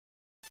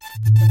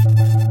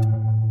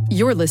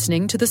You're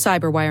listening to the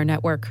Cyberwire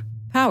Network,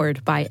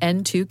 powered by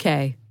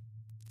N2K.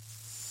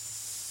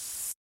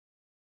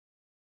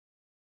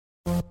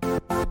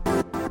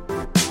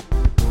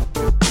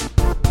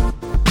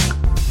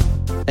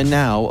 And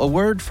now, a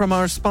word from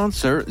our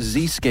sponsor,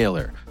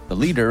 Zscaler, the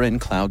leader in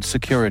cloud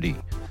security.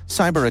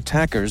 Cyber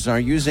attackers are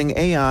using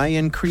AI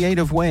in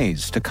creative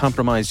ways to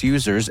compromise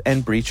users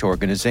and breach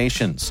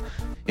organizations.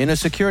 In a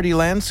security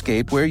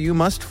landscape where you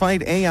must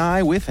fight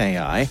AI with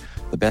AI,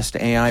 the best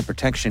AI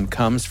protection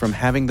comes from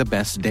having the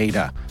best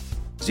data.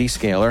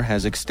 Zscaler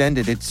has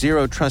extended its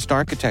zero-trust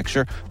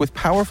architecture with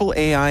powerful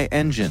AI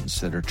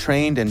engines that are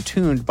trained and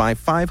tuned by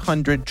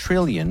 500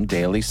 trillion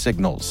daily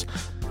signals.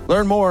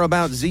 Learn more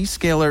about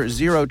Zscaler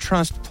Zero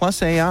Trust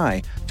Plus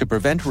AI to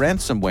prevent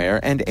ransomware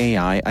and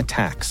AI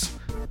attacks.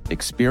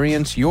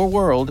 Experience your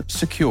world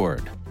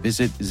secured.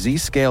 Visit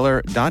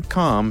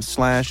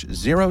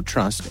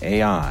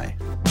zscaler.com/zerotrustai.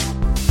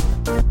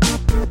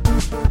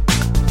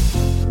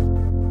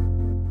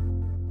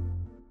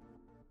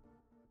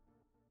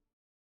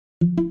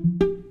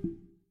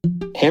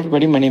 Hey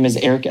everybody, my name is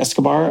Eric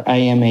Escobar. I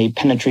am a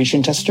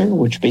penetration tester,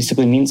 which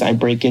basically means I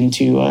break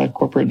into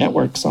corporate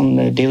networks on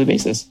a daily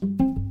basis.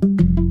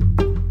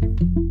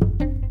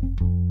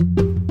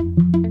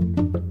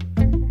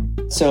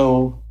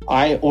 So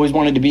I always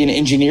wanted to be an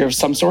engineer of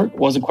some sort.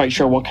 Wasn't quite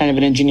sure what kind of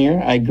an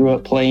engineer. I grew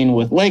up playing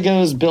with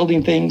Legos,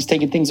 building things,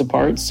 taking things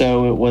apart.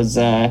 So it was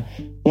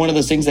one of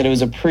those things that it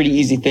was a pretty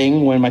easy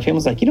thing when my family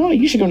was like, you know what,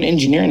 you should go into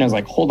engineering. I was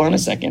like, hold on a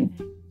second.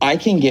 I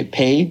can get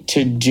paid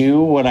to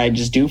do what I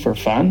just do for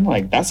fun.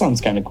 Like, that sounds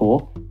kind of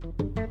cool.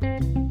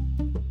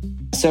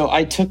 So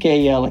I took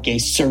a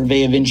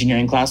survey of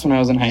engineering class when I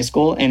was in high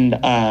school. And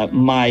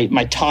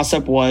my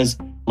toss-up was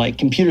like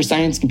computer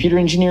science, computer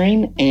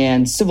engineering,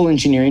 and civil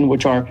engineering,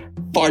 which are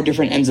far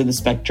different ends of the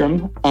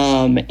spectrum.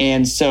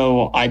 And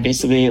so I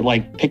basically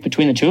picked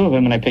between the two of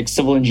them, and I picked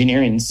civil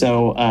engineering.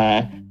 So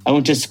I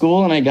went to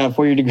school and I got a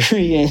 4-year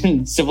degree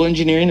in civil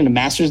engineering and a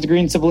master's degree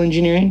in civil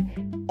engineering,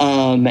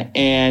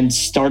 and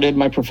started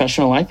my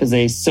professional life as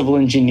a civil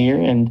engineer.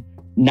 And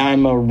now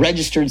I'm a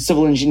registered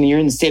civil engineer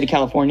in the state of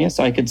California.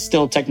 So I could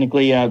still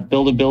technically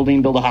build a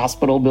building, build a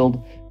hospital,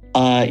 build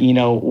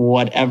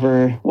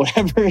whatever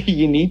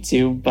you need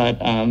to. But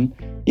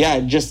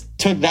just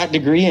took that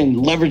degree and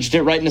leveraged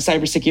it right into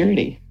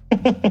cybersecurity.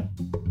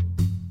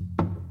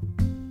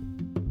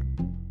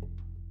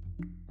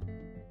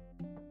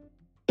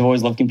 I've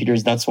always loved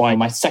computers. That's why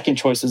my second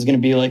choice was going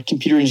to be like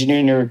computer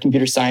engineering or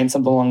computer science,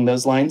 something along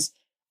those lines.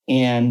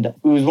 And it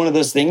was one of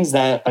those things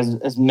that,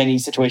 as many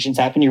situations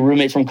happen, your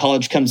roommate from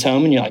college comes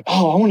home and you're like,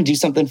 oh, I want to do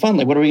something fun.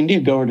 Like, what are we going to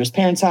do? Go over to his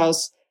parents'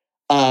 house,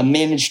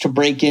 manage to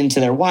break into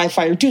their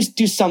Wi-Fi, or do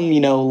some,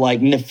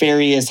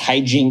 nefarious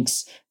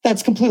hijinks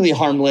that's completely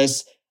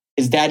harmless.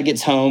 His dad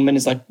gets home and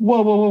is like,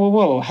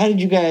 whoa. How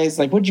did you guys,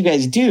 what'd you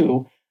guys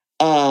do?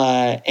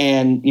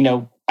 And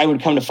I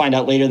would come to find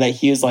out later that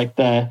he is like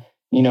the,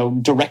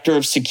 director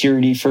of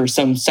security for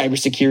some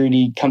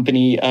cybersecurity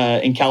company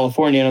in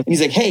California. And he's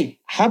like, hey,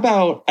 how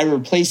about I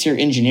replace your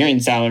engineering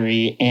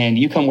salary and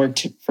you come work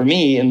for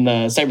me in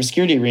the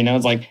cybersecurity arena? I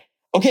was like,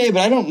 okay,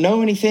 but I don't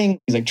know anything.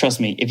 He's like, trust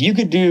me, if you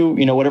could do,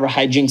 whatever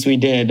hijinks we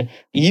did,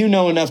 you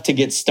know enough to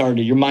get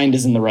started. Your mind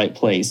is in the right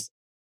place.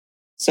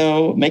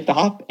 So make the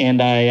hop,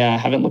 and I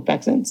haven't looked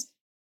back since.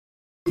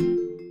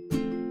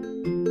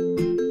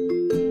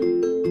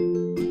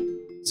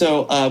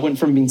 So I went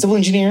from being civil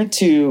engineer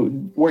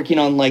to working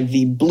on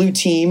the blue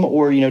team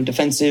or,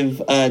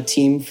 defensive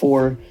team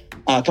for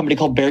a company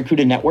called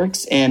Barracuda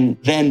Networks. And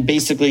then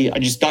basically I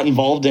just got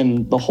involved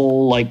in the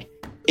whole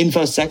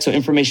InfoSec, so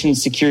information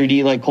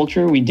security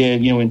culture. We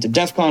did, went to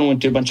DEF CON,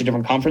 went to a bunch of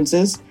different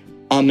conferences.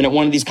 And at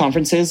one of these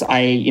conferences,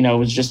 I,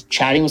 was just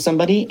chatting with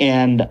somebody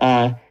and,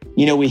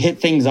 we hit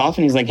things off,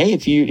 and he's like, hey,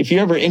 if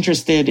you're ever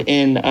interested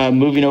in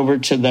moving over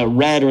to the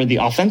red or the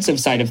offensive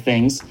side of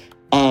things,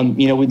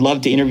 we'd love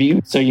to interview.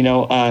 So,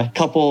 a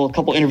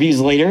couple interviews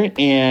later,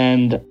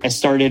 and I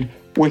started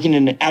working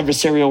in an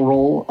adversarial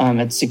role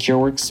at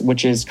Secureworks,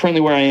 which is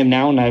currently where I am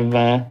now. And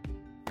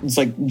it's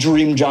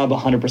dream job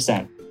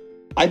 100%.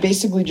 I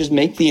basically just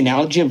make the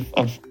analogy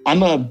of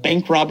I'm a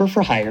bank robber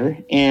for hire,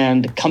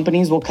 and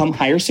companies will come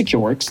hire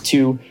Secureworks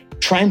to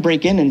try and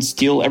break in and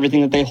steal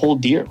everything that they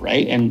hold dear,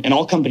 right? And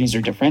all companies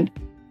are different.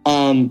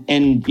 On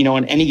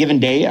any given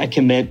day, I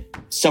commit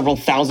several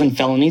thousand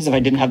felonies if I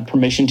didn't have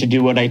permission to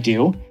do what I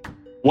do.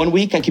 One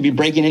week, I could be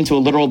breaking into a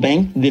literal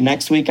bank. The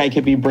next week, I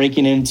could be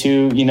breaking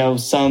into,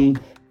 some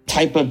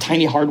type of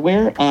tiny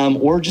hardware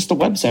or just a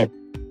website.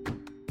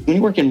 When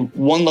you work in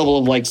one level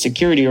of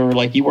security, or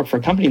you work for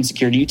a company in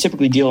security, you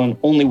typically deal in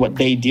only what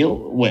they deal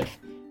with.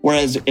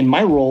 Whereas in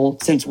my role,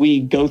 since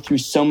we go through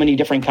so many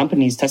different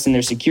companies testing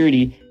their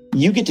security,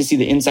 you get to see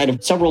the inside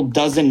of several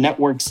dozen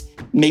networks,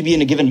 maybe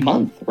in a given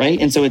month, right?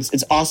 And so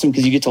it's awesome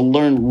because you get to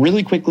learn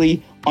really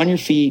quickly on your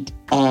feet.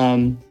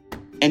 And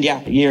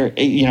yeah, you're,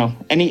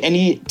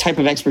 any type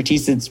of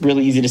expertise, it's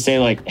really easy to say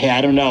hey,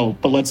 I don't know,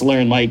 but let's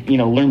learn,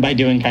 learn by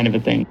doing kind of a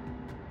thing.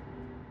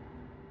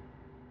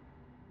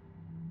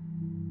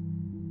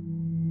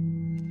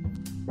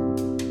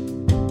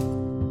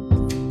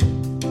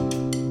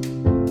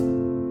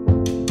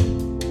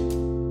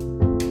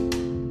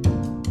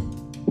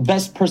 The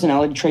best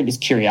personality trait is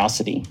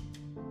curiosity,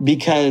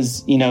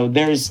 because,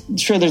 there's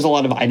a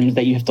lot of items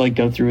that you have to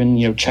go through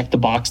and, check the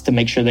box to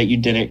make sure that you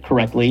did it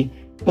correctly.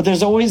 But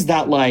there's always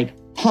that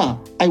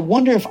I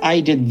wonder if I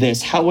did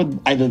this, how would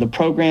either the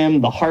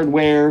program, the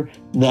hardware,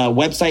 the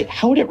website,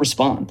 how would it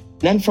respond?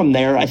 Then from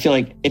there, I feel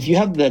like if you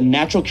have the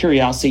natural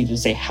curiosity to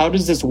say, how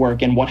does this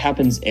work and what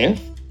happens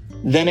if,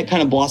 then it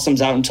kind of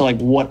blossoms out into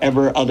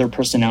whatever other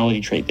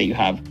personality trait that you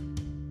have.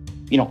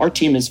 Our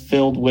team is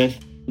filled with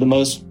the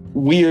most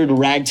weird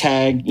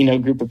ragtag,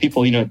 group of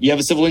people. You have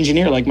a civil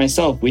engineer like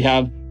myself. We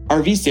have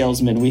RV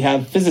salesmen. We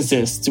have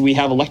physicists. We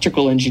have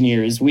electrical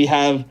engineers. We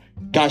have,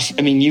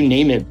 you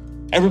name it.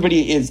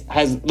 Everybody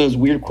has those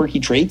weird, quirky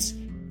traits.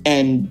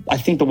 And I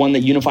think the one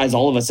that unifies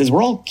all of us is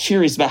we're all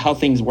curious about how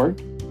things work.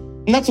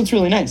 And that's what's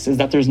really nice, is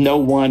that there's no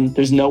one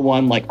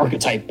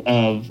archetype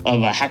of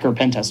a hacker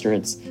pen tester.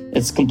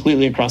 It's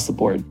completely across the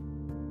board.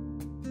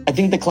 I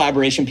think the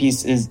collaboration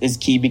piece is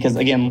key because,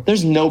 again,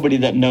 there's nobody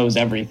that knows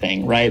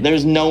everything, right?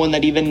 There's no one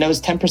that even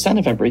knows 10%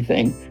 of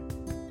everything.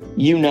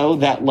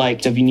 That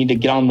if you need to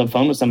get on the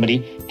phone with somebody,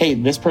 hey,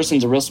 this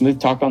person's a real smooth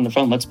talker on the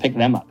phone, let's pick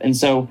them up. And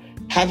so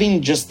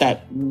having just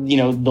that,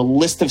 the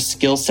list of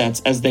skill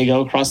sets as they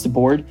go across the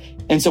board.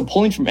 And so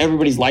pulling from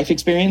everybody's life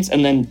experience,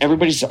 and then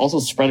everybody's also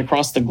spread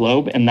across the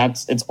globe. And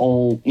it's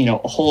all,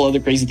 a whole other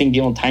crazy thing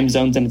dealing with time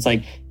zones. And it's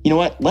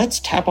let's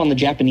tap on the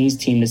Japanese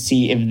team to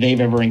see if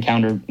they've ever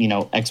encountered,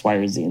 X, Y,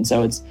 or Z. And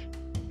so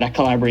that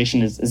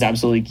collaboration is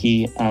absolutely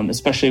key,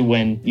 especially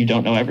when you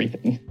don't know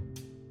everything.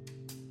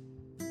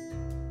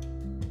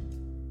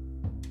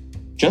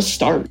 Just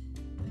start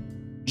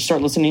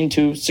listening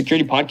to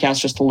security podcasts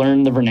just to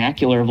learn the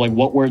vernacular of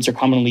what words are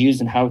commonly used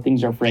and how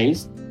things are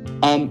phrased.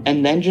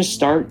 And then just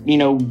start,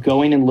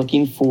 going and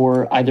looking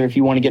for either if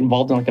you want to get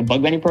involved in a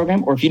bug bounty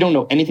program, or if you don't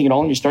know anything at all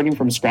and you're starting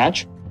from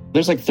scratch,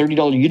 there's $30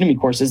 Udemy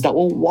courses that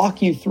will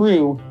walk you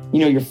through,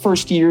 your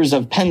first years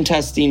of pen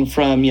testing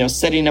from,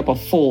 setting up a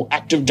full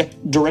Active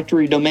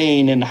Directory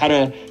domain and how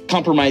to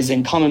compromise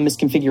in common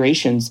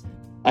misconfigurations.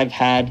 I've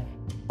had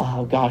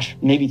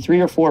maybe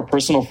 3 or 4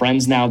 personal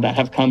friends now that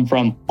have come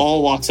from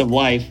all walks of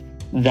life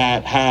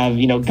that have,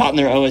 gotten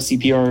their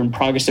OSCP or in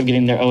progress of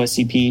getting their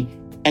OSCP.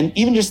 And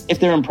even just if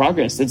they're in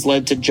progress, it's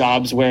led to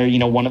jobs where,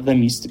 one of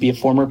them used to be a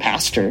former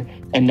pastor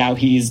and now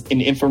he's in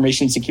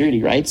information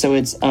security, right? So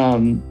it's,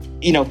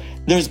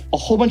 there's a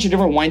whole bunch of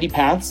different windy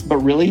paths, but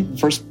really the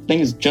first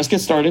thing is just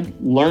get started,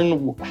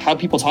 learn how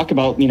people talk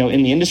about, in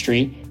the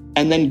industry,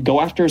 and then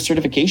go after a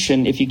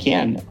certification if you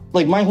can.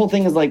 My whole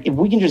thing is if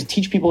we can just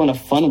teach people in a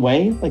fun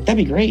way, that'd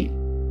be great.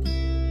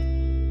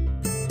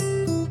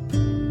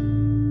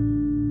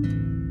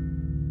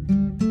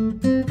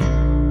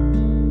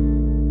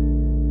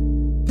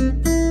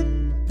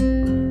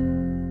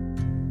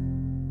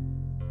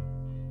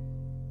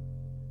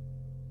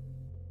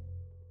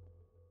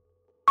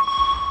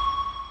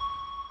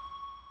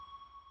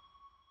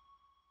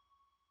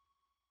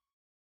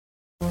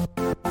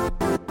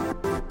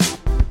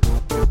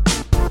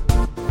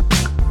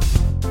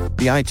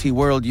 The IT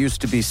world used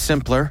to be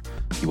simpler.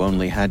 You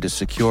only had to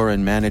secure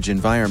and manage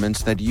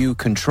environments that you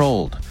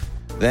controlled.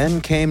 Then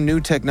came new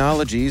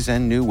technologies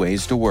and new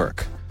ways to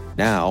work.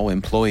 Now,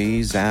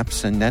 employees,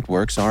 apps, and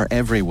networks are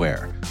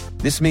everywhere.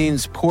 This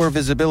means poor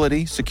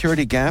visibility,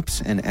 security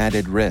gaps, and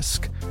added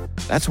risk.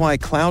 That's why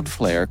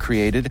Cloudflare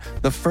created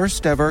the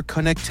first-ever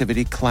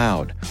connectivity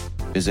cloud.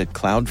 Visit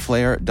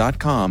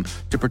cloudflare.com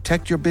to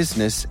protect your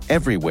business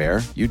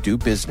everywhere you do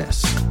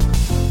business.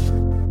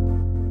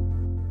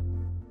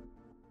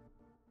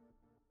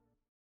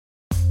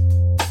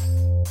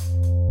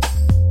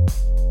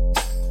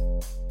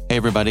 Hey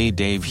everybody,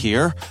 Dave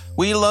here.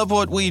 We love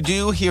what we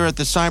do here at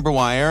the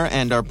Cyberwire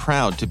and are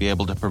proud to be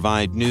able to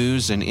provide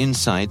news and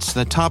insights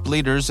that top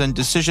leaders and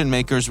decision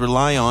makers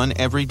rely on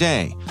every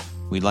day.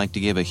 We'd like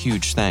to give a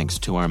huge thanks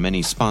to our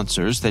many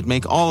sponsors that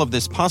make all of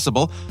this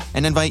possible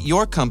and invite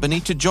your company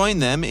to join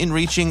them in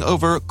reaching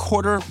over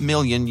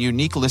 250,000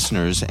 unique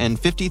listeners and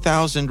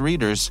 50,000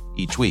 readers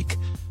each week.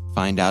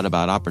 Find out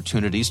about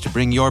opportunities to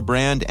bring your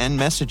brand and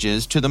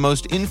messages to the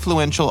most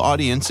influential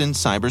audience in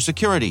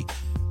cybersecurity.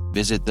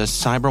 Visit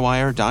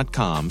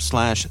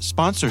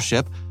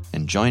thecyberwire.com/sponsorship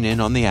and join in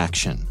on the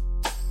action.